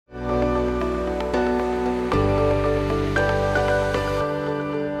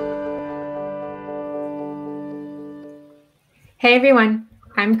Hey everyone,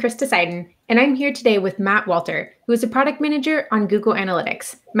 I'm Krista Seiden, and I'm here today with Matt Walter, who is a product manager on Google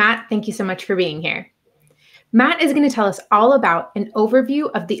Analytics. Matt, thank you so much for being here. Matt is going to tell us all about an overview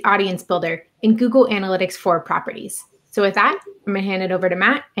of the audience builder in Google Analytics 4 properties. So with that, I'm going to hand it over to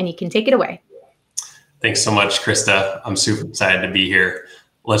Matt, and you can take it away. Thanks so much, Krista. I'm super excited to be here.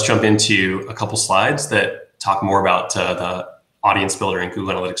 Let's jump into a couple slides that talk more about the audience builder in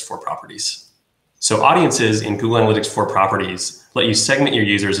Google Analytics 4 properties. So audiences in Google Analytics 4 properties let you segment your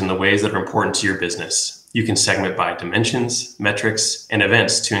users in the ways that are important to your business. You can segment by dimensions, metrics, and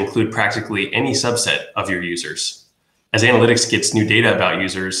events to include practically any subset of your users. As analytics gets new data about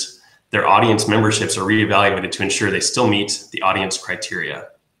users, their audience memberships are reevaluated to ensure they still meet the audience criteria.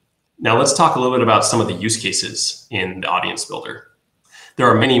 Now let's talk a little bit about some of the use cases in the audience builder. There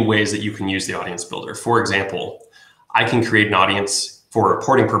are many ways that you can use the audience builder. For example, I can create an audience for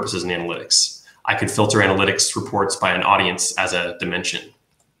reporting purposes in analytics. I could filter analytics reports by an audience as a dimension.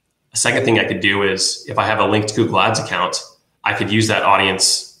 A second thing I could do is if I have a linked Google Ads account, I could use that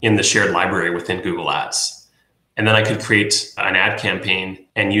audience in the shared library within Google Ads. And then I could create an ad campaign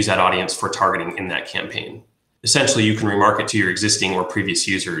and use that audience for targeting in that campaign. Essentially, you can remarket to your existing or previous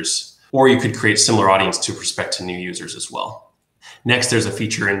users, or you could create similar audience to prospect new users as well. Next, there's a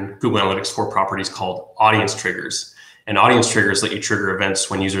feature in Google Analytics 4 properties called audience triggers. And audience triggers let you trigger events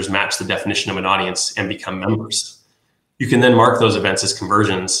when users match the definition of an audience and become members. You can then mark those events as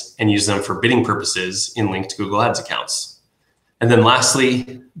conversions and use them for bidding purposes in linked Google Ads accounts. And then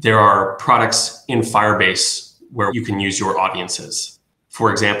lastly, there are products in Firebase where you can use your audiences.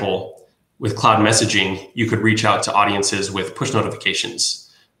 For example, with cloud messaging, you could reach out to audiences with push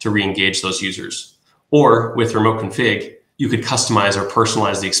notifications to re-engage those users. Or with remote config, you could customize or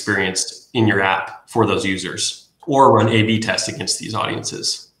personalize the experience in your app for those users, or run A/B tests against these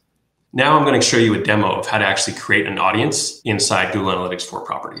audiences. Now I'm going to show you a demo of how to actually create an audience inside Google Analytics 4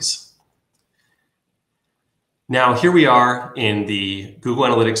 properties. Now here we are in the Google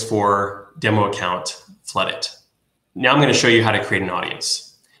Analytics 4 demo account, Floodit. Now I'm going to show you how to create an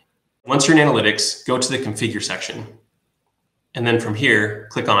audience. Once you're in Analytics, go to the Configure section. And then from here,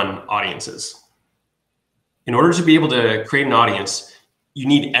 click on Audiences. In order to be able to create an audience, you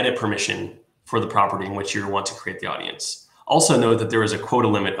need edit permission for the property in which you want to create the audience. Also note that there is a quota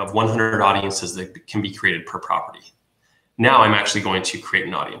limit of 100 audiences that can be created per property. Now I'm actually going to create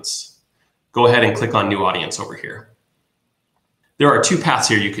an audience. Go ahead and click on New Audience over here. There are two paths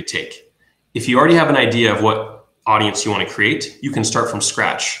here you could take. If you already have an idea of what audience you want to create, you can start from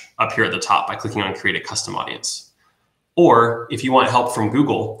scratch up here at the top by clicking on Create a Custom Audience. Or if you want help from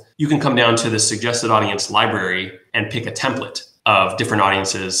Google, you can come down to the Suggested Audience library and pick a template of different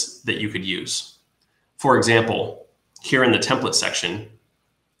audiences that you could use. For example, here in the template section,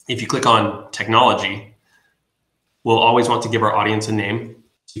 if you click on Technology, we'll always want to give our audience a name.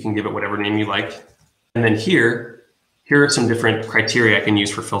 So you can give it whatever name you like. And then here are some different criteria I can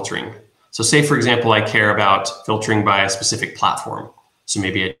use for filtering. So say, for example, I care about filtering by a specific platform. So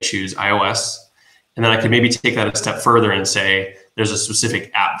maybe I choose iOS. And then I could maybe take that a step further and say, there's a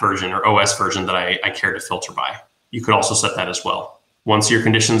specific app version or OS version that I care to filter by. You could also set that as well. Once your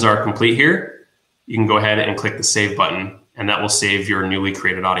conditions are complete here, you can go ahead and click the Save button, and that will save your newly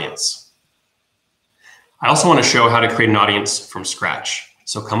created audience. I also want to show how to create an audience from scratch.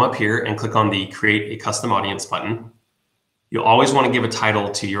 So come up here and click on the Create a Custom Audience button. You'll always want to give a title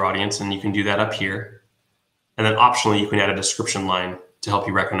to your audience, and you can do that up here. And then optionally, you can add a description line to help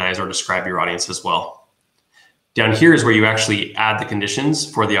you recognize or describe your audience as well. Down here is where you actually add the conditions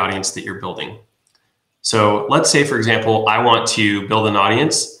for the audience that you're building. So let's say, for example, I want to build an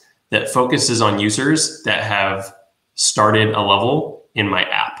audience that focuses on users that have started a level in my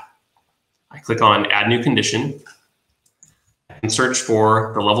app. I click on Add New Condition and search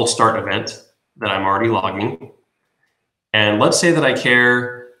for the level start event that I'm already logging. And let's say that I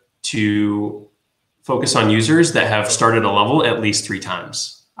care to focus on users that have started a level at least 3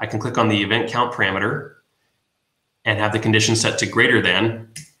 times. I can click on the event count parameter and have the condition set to greater than,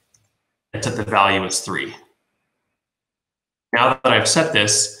 and set the value as 3. Now that I've set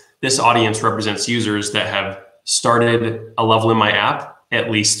this audience represents users that have started a level in my app at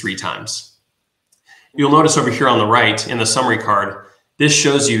least 3 times. You'll notice over here on the right in the summary card, this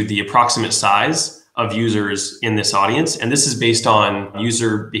shows you the approximate size of users in this audience. And this is based on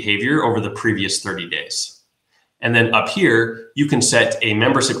user behavior over the previous 30 days. And then up here, you can set a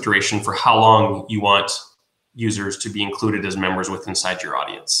membership duration for how long you want users to be included as members inside your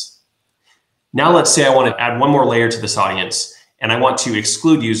audience. Now let's say I want to add one more layer to this audience, and I want to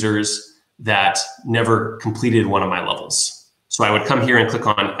exclude users that never completed one of my levels. So I would come here and click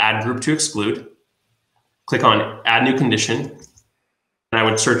on Add Group to Exclude, click on Add New Condition, and I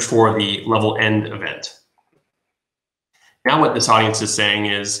would search for the level end event. Now what this audience is saying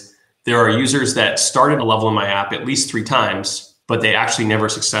is there are users that started a level in my app at least 3 times, but they actually never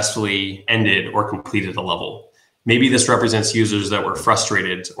successfully ended or completed a level. Maybe this represents users that were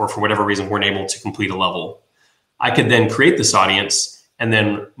frustrated or for whatever reason weren't able to complete a level. I could then create this audience and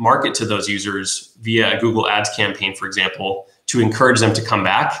then market to those users via a Google Ads campaign, for example, to encourage them to come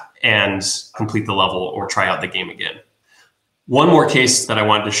back and complete the level or try out the game again. One more case that I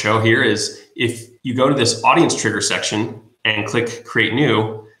wanted to show here is if you go to this audience trigger section and click create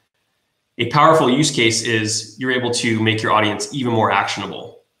new, a powerful use case is you're able to make your audience even more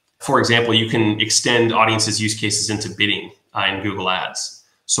actionable. For example, you can extend audiences use cases into bidding in Google Ads.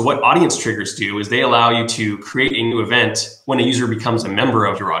 So what audience triggers do is they allow you to create a new event when a user becomes a member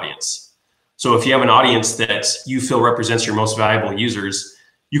of your audience. So if you have an audience that you feel represents your most valuable users,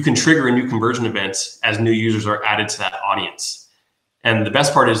 you can trigger a new conversion event as new users are added to that audience. And the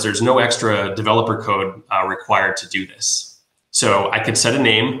best part is there's no extra developer code required to do this. So I could set a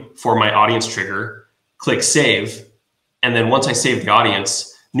name for my audience trigger, click save, and then once I save the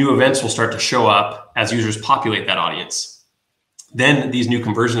audience, new events will start to show up as users populate that audience. Then these new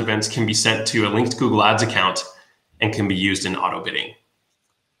conversion events can be sent to a linked Google Ads account and can be used in auto bidding.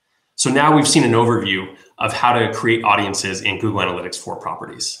 So now we've seen an overview of how to create audiences in Google Analytics 4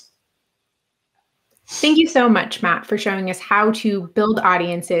 properties. Thank you so much, Matt, for showing us how to build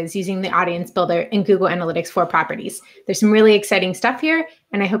audiences using the Audience Builder in Google Analytics 4 properties. There's some really exciting stuff here,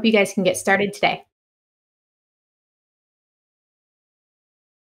 and I hope you guys can get started today.